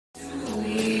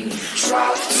When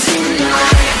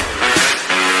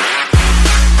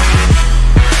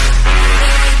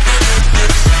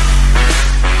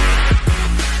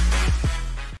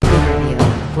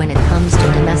it comes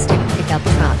to domestic pickup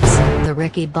trucks, the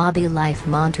Ricky Bobby life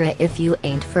mantra "if you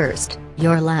ain't first,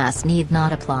 your last" need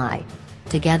not apply.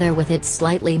 Together with its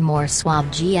slightly more suave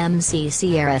GMC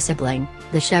Sierra sibling,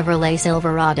 the Chevrolet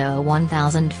Silverado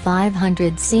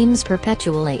 1500 seems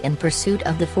perpetually in pursuit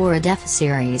of the Ford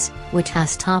F-Series, which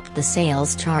has topped the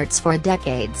sales charts for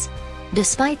decades.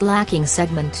 Despite lacking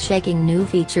segment-shaking new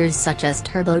features such as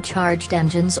turbocharged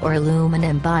engines or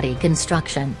aluminum body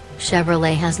construction,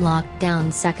 Chevrolet has locked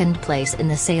down second place in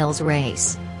the sales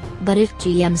race. But if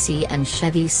GMC and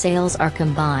Chevy sales are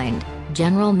combined,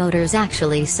 General Motors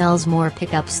actually sells more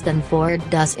pickups than Ford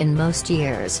does in most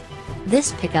years.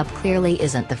 This pickup clearly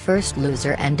isn't the first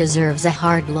loser and deserves a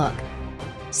hard look.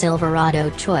 Silverado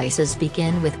choices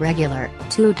begin with regular,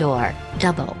 2-door,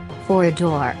 double,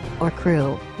 4-door, or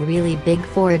crew, really big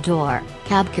 4-door,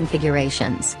 cab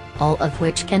configurations, all of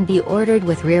which can be ordered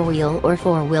with rear-wheel or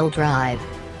 4-wheel drive.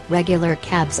 Regular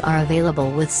cabs are available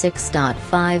with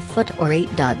 6.5-foot or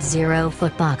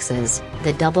 8.0-foot boxes,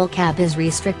 the double cab is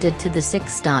restricted to the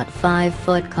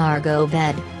 6.5-foot cargo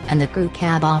bed, and the crew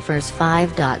cab offers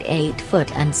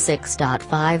 5.8-foot and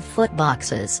 6.5-foot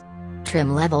boxes.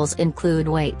 Trim levels include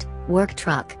weight, work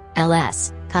truck,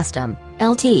 LS, custom,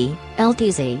 LT,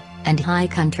 LTZ, and high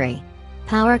country.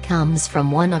 Power comes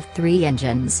from one of three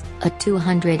engines, a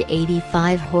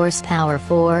 285-horsepower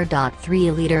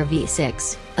 4.3-liter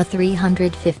V6, a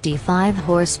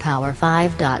 355-horsepower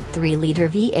 5.3-liter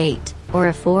V8, or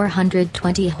a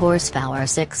 420-horsepower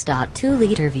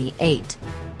 6.2-liter V8.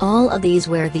 All of these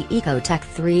wear the EcoTec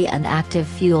 3 and active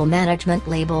fuel management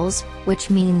labels, which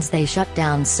means they shut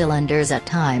down cylinders at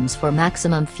times for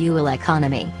maximum fuel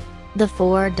economy. The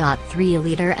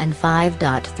 4.3-liter and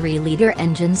 5.3-liter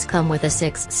engines come with a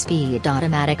 6-speed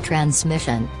automatic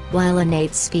transmission, while an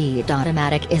 8-speed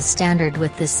automatic is standard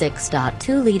with the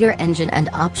 6.2-liter engine and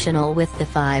optional with the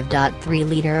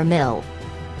 5.3-liter mill.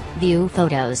 View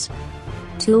photos.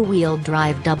 Two-wheel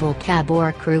drive double cab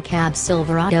or crew cab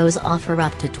Silverados offer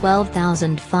up to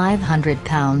 12,500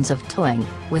 pounds of towing,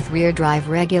 with rear drive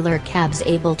regular cabs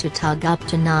able to tug up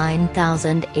to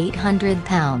 9,800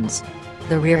 pounds.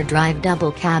 The rear-drive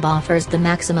double cab offers the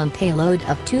maximum payload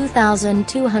of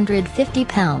 2,250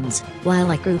 pounds,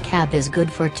 while a crew cab is good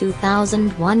for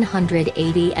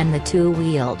 2,180 and the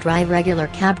two-wheel drive regular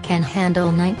cab can handle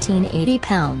 1,980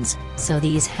 pounds, so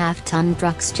these half-ton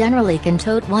trucks generally can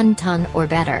tote 1 ton or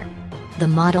better. The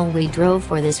model we drove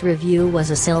for this review was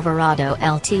a Silverado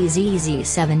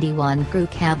LTZZ71 crew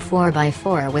cab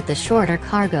 4x4 with the shorter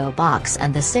cargo box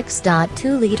and the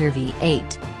 6.2-liter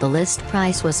V8. The list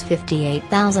price was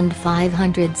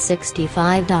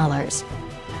 $58,565.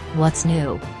 What's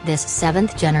new? This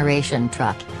 7th-generation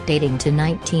truck, dating to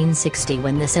 1960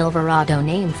 when the Silverado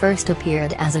name first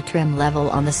appeared as a trim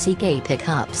level on the CK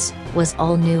pickups, was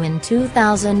all new in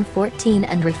 2014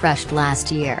 and refreshed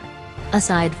last year.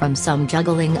 Aside from some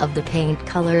juggling of the paint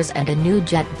colors and a new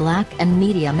jet black and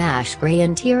medium ash gray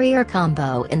interior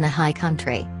combo in the high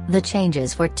country, the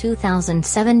changes for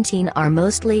 2017 are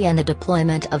mostly in the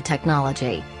deployment of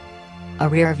technology. A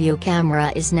rear-view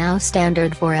camera is now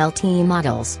standard for LT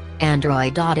models,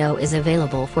 Android Auto is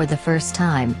available for the first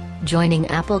time, joining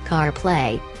Apple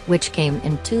CarPlay, which came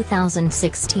in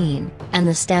 2016, and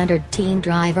the standard Teen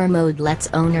Driver mode lets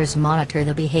owners monitor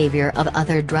the behavior of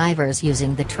other drivers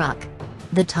using the truck.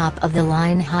 The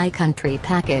top-of-the-line high country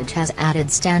package has added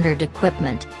standard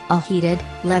equipment, a heated,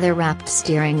 leather-wrapped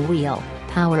steering wheel,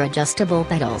 power-adjustable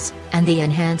pedals, and the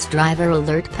enhanced driver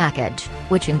alert package,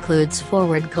 which includes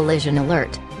forward collision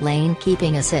alert, lane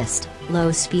keeping assist,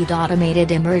 low-speed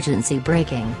automated emergency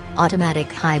braking,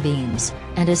 automatic high beams,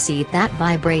 and a seat that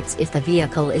vibrates if the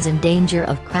vehicle is in danger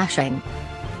of crashing.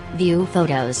 View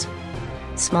photos.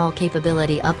 Small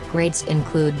capability upgrades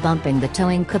include bumping the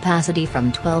towing capacity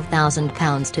from 12,000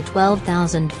 pounds to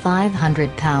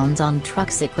 12,500 pounds on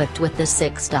trucks equipped with the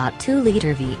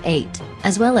 6.2-liter V8,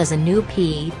 as well as a new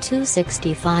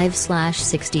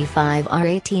P265/65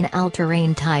 R18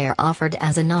 all-terrain tire offered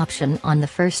as an option on the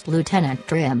First Lieutenant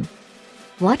trim.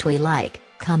 What we like,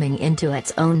 coming into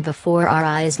its own before our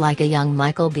eyes like a young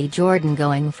Michael B. Jordan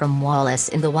going from Wallace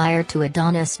in The Wire to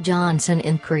Adonis Johnson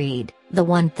in Creed. The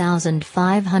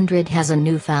 1500 has a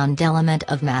newfound element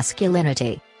of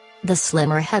masculinity. The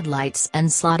slimmer headlights and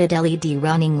slotted LED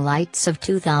running lights of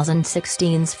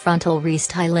 2016's frontal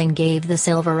restyling gave the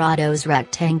Silverado's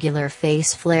rectangular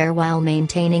face flair while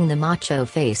maintaining the macho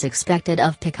face expected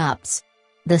of pickups.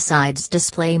 The sides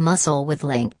display muscle with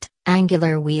linked,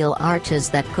 Angular wheel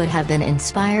arches that could have been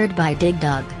inspired by Dig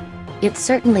Dug. It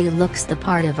certainly looks the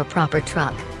part of a proper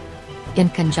truck. In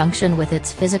conjunction with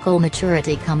its physical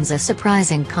maturity comes a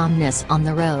surprising calmness on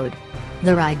the road.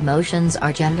 The ride motions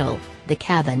are gentle, the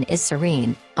cabin is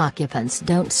serene, occupants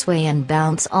don't sway and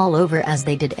bounce all over as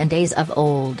they did in days of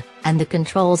old, and the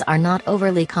controls are not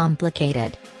overly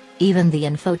complicated. Even the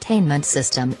infotainment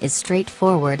system is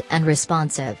straightforward and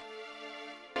responsive.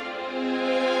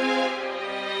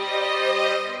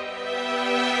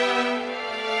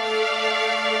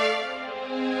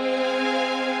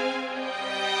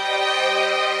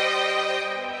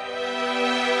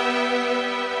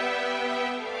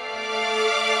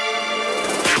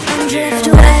 Drift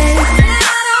away.